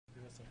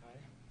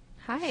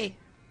Hi.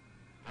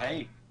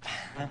 Hey.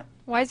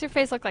 Why does your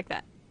face look like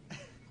that?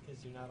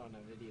 Because you're not on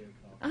a video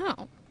call.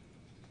 Oh.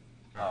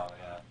 Oh,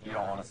 yeah. You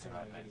don't want to see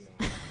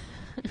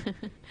my face.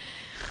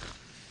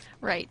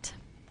 Right.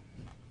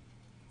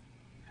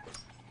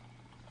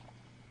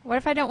 What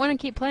if I don't want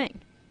to keep playing?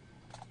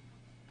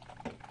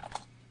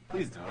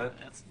 Please do it.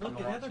 It's fun Look,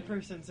 to another watch.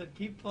 person said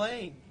keep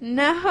playing.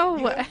 No.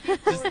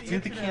 Just do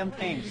the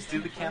campaign. Just do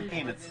the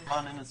campaign. It's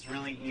fun and it's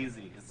really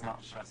easy. It's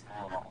not stressful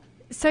at all.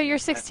 So you're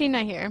 16,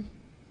 I hear.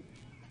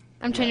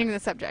 I'm changing the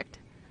subject.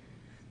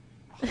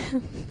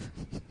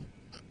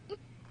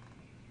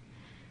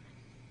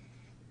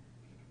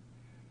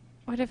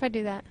 What if I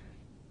do that?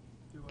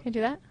 Can I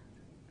do that?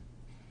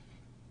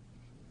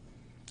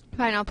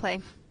 Fine, I'll play.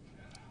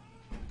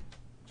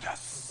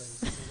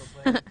 Yes.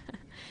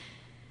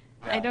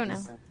 I don't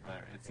know.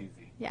 It's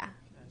easy. Yeah.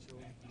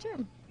 Actually,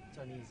 Sure. it's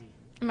uneasy.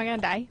 Am I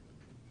gonna die?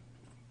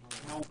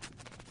 Nope.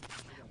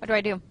 What do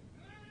I do?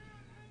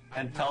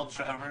 And tell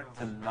Trevor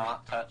to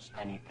not touch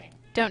anything.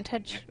 Don't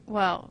touch.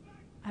 Well,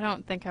 I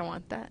don't think I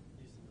want that.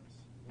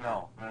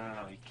 No.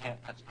 You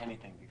can't touch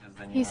anything because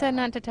then you. He said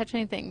not to touch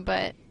anything,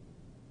 but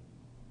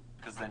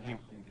Because then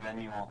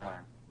you won't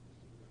learn.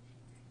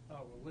 Oh,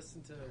 well,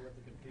 listen to what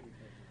the computer tells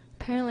you.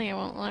 apparently I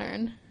won't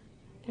learn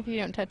if you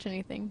don't touch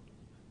anything.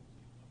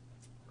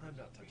 I'm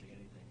not touching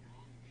anything.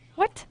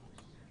 What?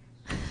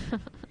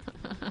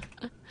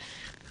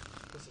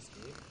 This is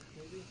great,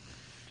 maybe?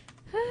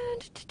 Uh, On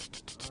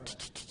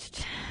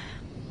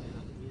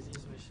the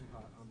easiest mission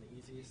on the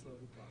easiest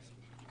loading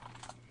possible.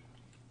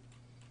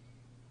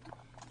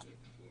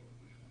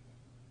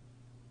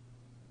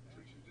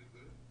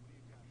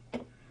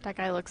 That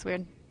guy looks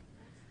weird.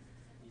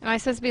 Am I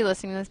supposed to be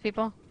listening to those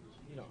people?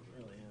 You don't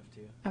really have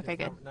to. Okay,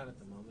 good. Not at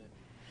the moment.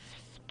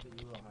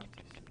 But you will have to.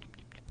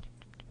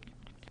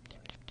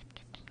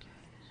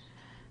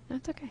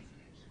 That's okay.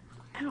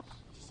 Ow.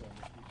 So,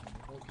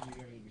 you can you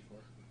hear me before?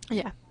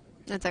 Yeah,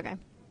 that's okay.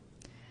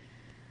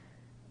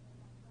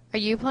 Are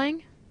you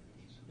playing?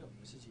 No,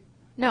 this is you.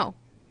 No.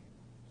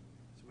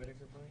 Is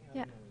Whitaker playing? I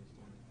Yeah. don't know what he's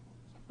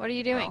doing. What are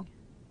you doing?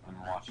 I'm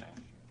watching.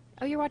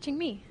 Oh, you're watching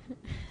me.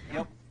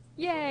 Yep.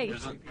 Yay!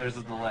 There's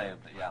a delay,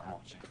 but yeah, I'm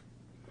watching.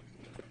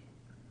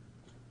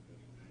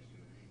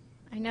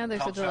 I know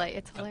there's a Tell Tre- delay.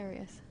 It's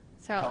hilarious.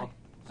 So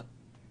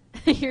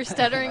Tell- you're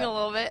stuttering a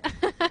little bit.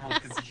 Well,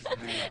 'cause he's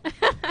doing it.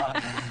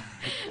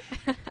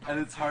 And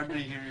it's hard to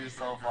hear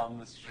yourself on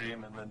the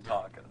stream and then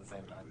talk at the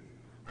same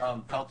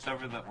time. Tell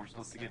Trevor that we're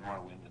supposed to get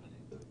more wind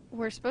tonight.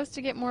 We're supposed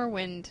to get more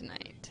wind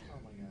tonight. Oh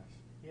my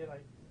gosh.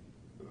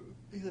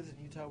 He lives in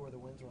Utah where the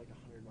winds are like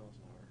 100 miles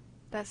an hour.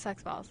 That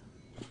sucks balls.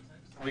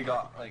 We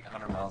got like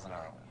 100 miles an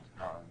hour wind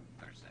on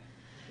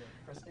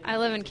Thursday. I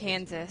live in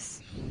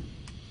Kansas,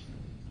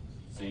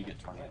 So you get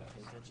tornadoes.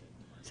 Pay attention.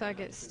 so I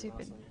get Put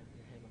stupid. your mouse on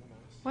your hand on the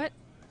mouse. What?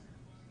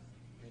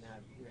 And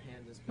have your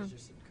hand is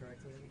positioned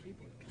correctly on the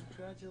keyboard.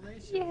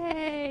 Congratulations.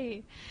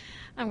 Yay!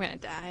 I'm gonna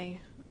die.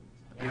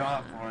 You don't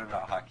have to worry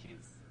about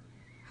hotkeys.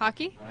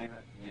 Hockey? No.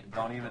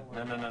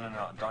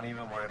 Don't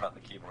even worry about the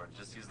keyboard.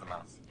 Just use the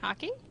mouse.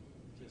 Hockey?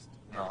 Just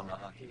No,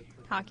 not hockey.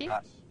 Hockey?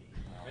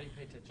 ready,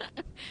 pay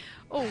attention.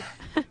 Oh,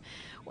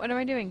 what am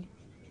I doing?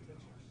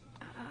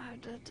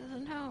 That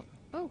doesn't help.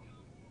 Oh.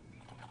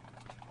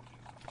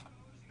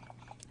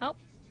 Help.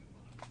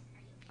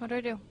 What do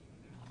I do?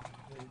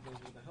 Those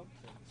are the help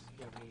things.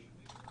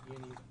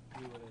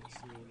 You want to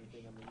see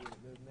anything on the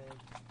unit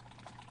movement?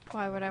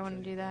 Why would I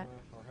want to do that?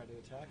 Or how to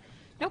attack?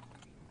 Nope.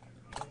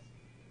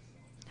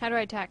 How do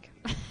I attack?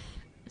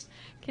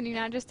 Can you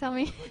not just tell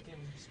me? Click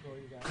and scroll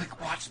your guys.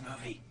 Click watch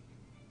movie.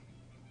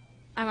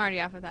 I'm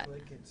already off of that.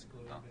 Click and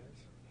scroll your guys.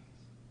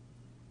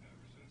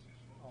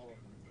 All of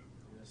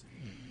them. Just,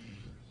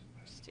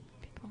 Stupid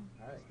people.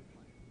 alright.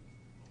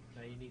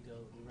 Now you need to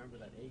remember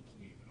that A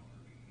key.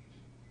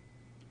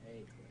 A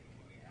click.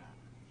 Yeah.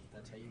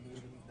 That's how you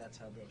move them. That's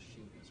how they'll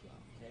shoot as well.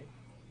 Okay?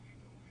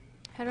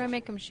 How do I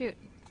make them shoot?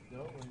 No,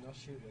 when they'll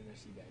shoot when they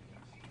see bad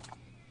guys.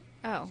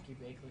 Oh. Just keep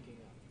A clicking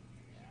up.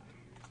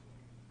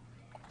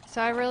 Yeah.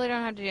 So I really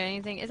don't have to do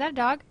anything. Is that a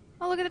dog?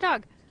 Oh, look at the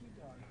dog. Keep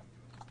dog.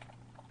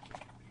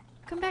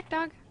 Come back,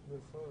 dog.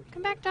 Move forward.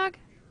 Come back, dog.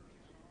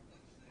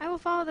 I will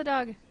follow the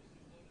dog.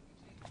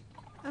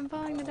 I'm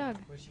following the dog.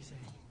 What'd she say?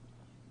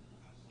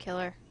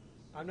 Killer.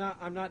 I'm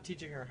not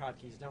teaching her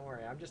hotkeys. Don't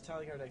worry. I'm just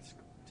telling her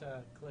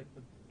to click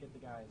get the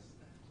guys.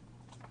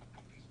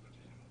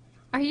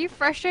 Are you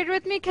frustrated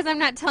with me because I'm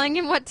not telling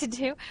him what to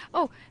do?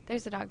 Oh,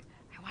 there's the dog.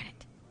 I want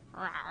it.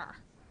 Rawr.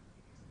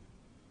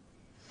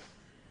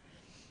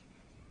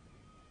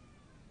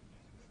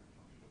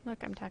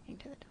 Look, I'm talking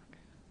to the dog.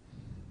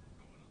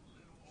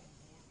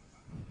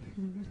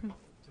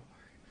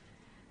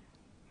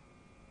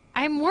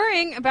 I'm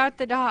worrying about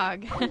the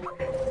dog.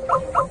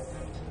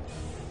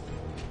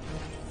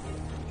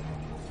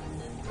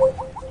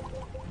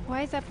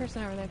 Why is that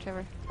person over there,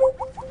 Trevor?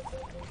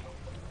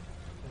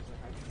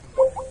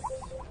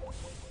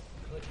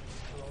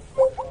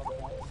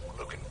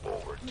 Looking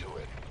forward to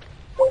it.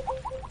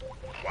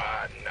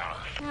 Why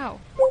not? Ow.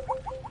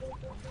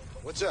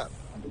 What's up?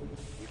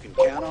 You can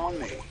count on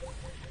me.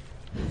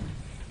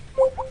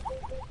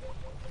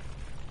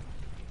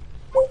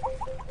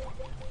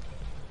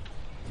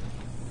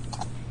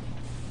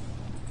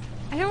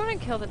 I don't want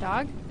to kill the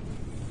dog.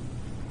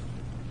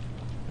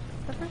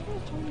 The person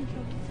was trying to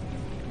kill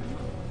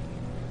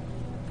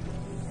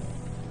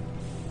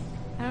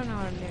I don't know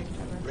what I'm doing,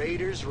 Trevor.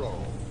 Raiders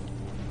roll.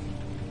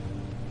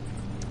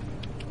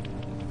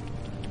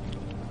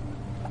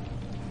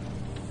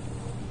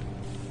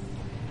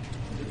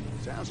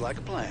 Sounds like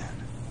a plan.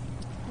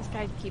 This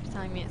guy keeps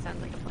telling me it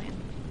sounds like a plan.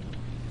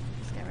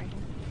 This guy right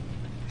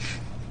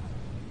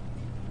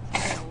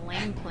here. Sounds like a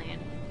lame plan.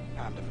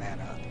 Time to man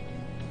up.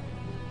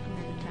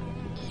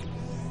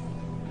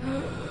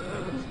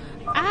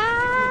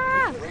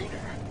 Ah! Raider.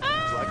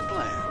 Sounds like a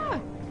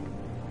plan.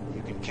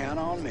 You can count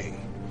on me.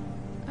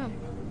 Oh.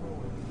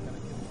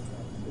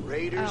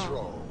 Raiders Oh.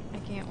 roll. I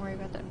can't worry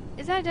about that.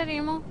 Is that a dead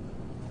animal?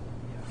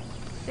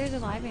 There's a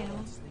live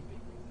animal.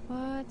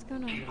 What's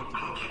going Keep a on?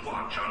 close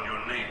watch on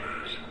your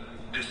neighbors.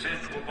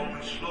 Descent will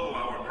only slow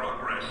our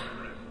progress.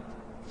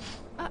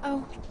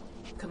 Uh-oh.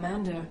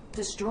 Commander,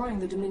 destroying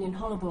the Dominion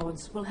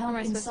holoboards will How am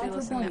help I supposed to be incite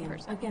listening to that rebellion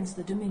person? against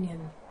the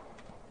Dominion.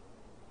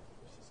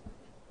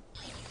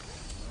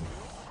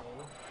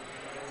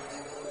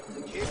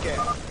 Kick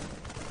out.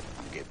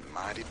 I'm getting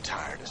mighty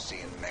tired of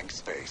seeing Meng's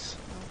face.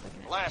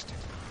 Blast it.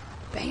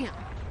 Bam!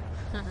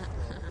 Click and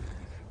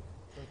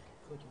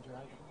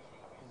drag.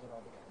 These are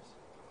all the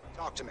guys.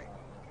 Talk to me.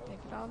 Take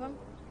all of them.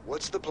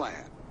 What's the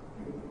plan?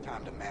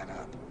 Time to man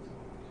up.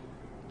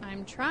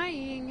 I'm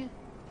trying.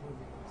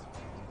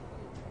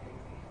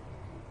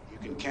 You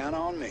can count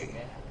on me.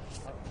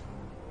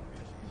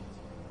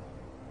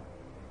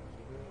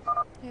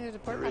 Hey, there's a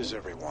pork Where is belly.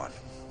 everyone?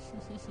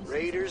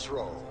 Raiders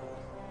roll.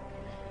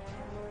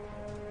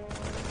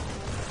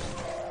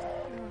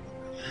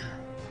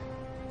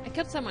 I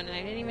killed someone and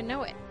I didn't even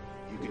know it.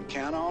 You can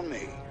count on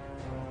me.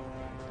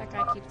 That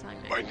guy keeps telling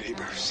me. My I can't count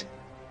neighbors. on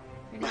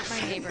you. You're not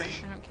my neighbor. family.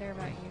 I don't care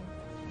about you.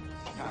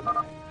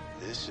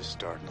 This is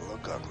starting to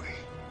look ugly.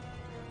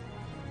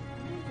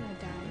 You're gonna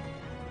die.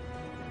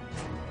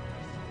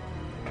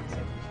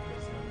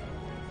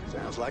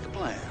 Sounds like a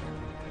plan.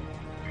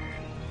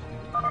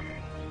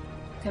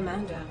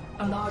 Commander,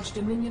 a large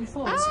Dominion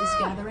force is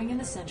gathering in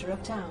the center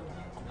of town.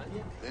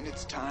 Then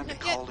it's time to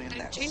Not yet. call in I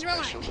that changed my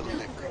special mind. little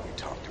liquor we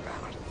talked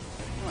about.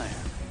 Plan.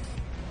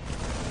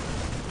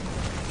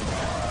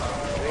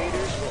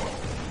 Raiders roll.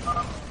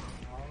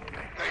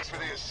 Thanks for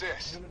the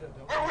assist.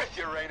 We're with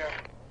you, Raider.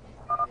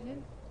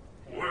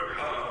 Work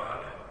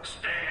hard.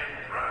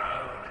 Stand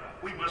proud.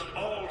 We must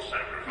all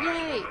sacrifice.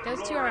 Yay! for the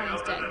Those two are glory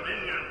almost of the dead.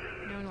 Dominion.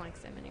 No one likes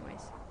them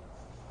anyways.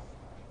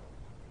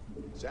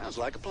 Sounds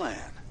like a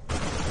plan.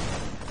 This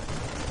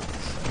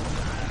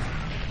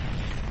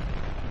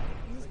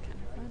is kind of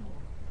fun.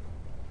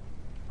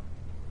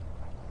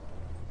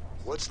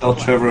 What's the Tell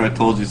plan? Trevor I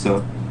told you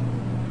so.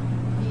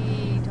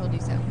 He told you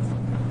so. He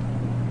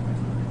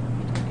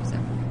told you so.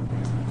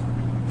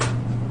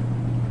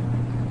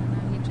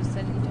 He just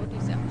said he told you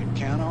so. You can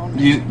count on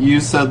me. You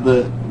said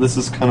that this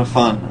is kind of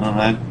fun,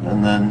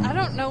 and then I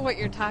don't know what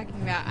you're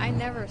talking about. I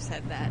never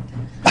said that.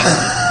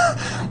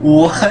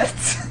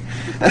 what?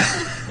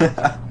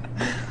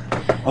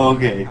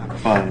 Okay,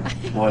 fine,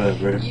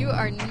 whatever. You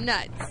are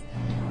nuts.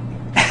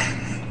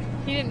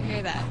 He didn't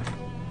hear that.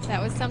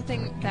 That was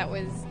something that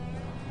was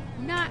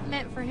not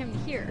meant for him to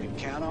hear. You can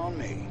count on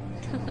me.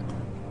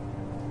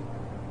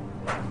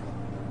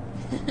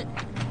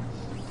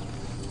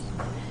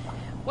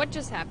 What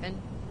just happened?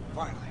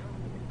 Finally.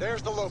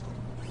 There's the local.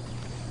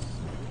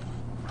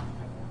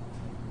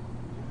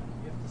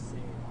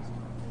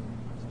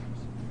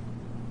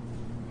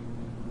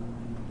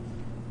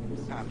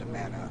 Time to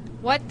man up.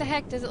 What the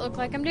heck does it look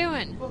like I'm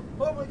doing?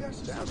 Oh my gosh.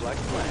 Sounds like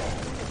a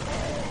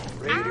plan.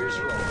 Raiders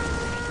roll.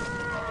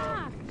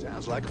 Ah!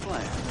 Sounds like a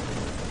plan.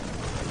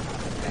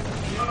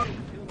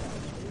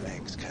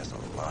 Meng's has a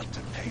lot to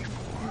pay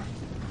for.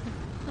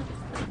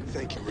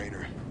 Thank you,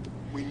 Rainer.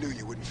 We knew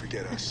you wouldn't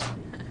forget us.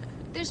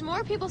 There's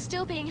more people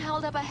still being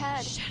held up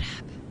ahead. Shut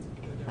up.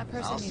 That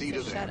person I'll see needs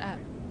to to shut that. up.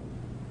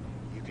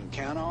 You can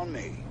count on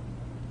me.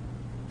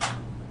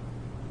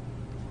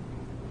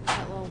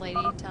 That little lady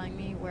telling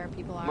me where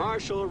people are.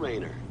 Marshal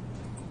Rayner.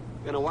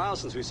 Been a while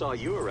since we saw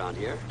you around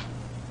here.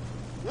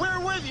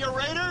 We're with you,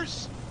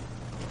 Raiders!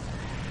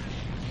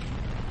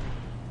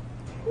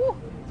 Woo.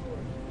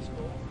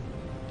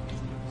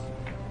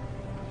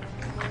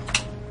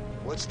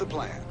 What's the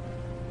plan?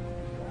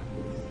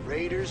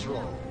 Raiders roll.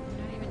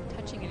 You're not even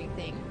touching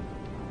anything.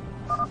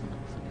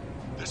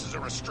 This is a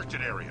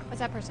restricted area. What's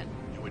that person?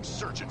 You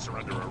insurgents are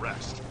under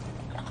arrest.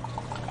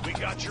 We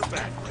got your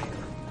back, Raider.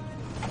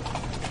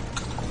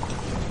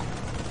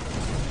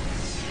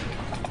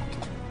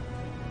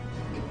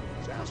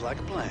 Sounds like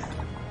a plan.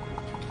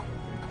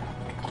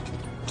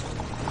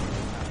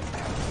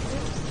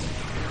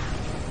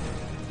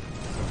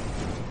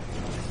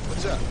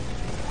 What's up?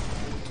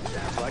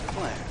 Sounds like a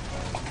plan.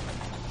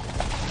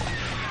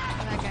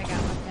 Oh, that guy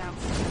got left out.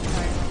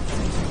 Sorry.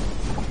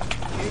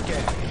 Kick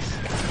ass.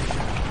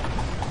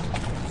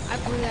 I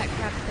blew that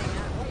crap thing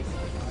up.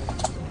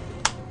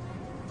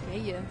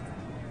 Yeah.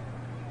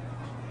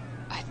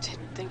 I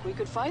didn't think we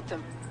could fight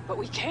them, but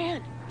we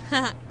can.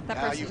 That Now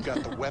person. you've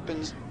got the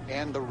weapons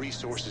and the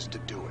resources to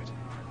do it.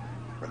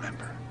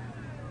 Remember,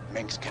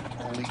 Minx can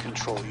only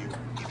control you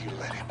if you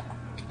let him.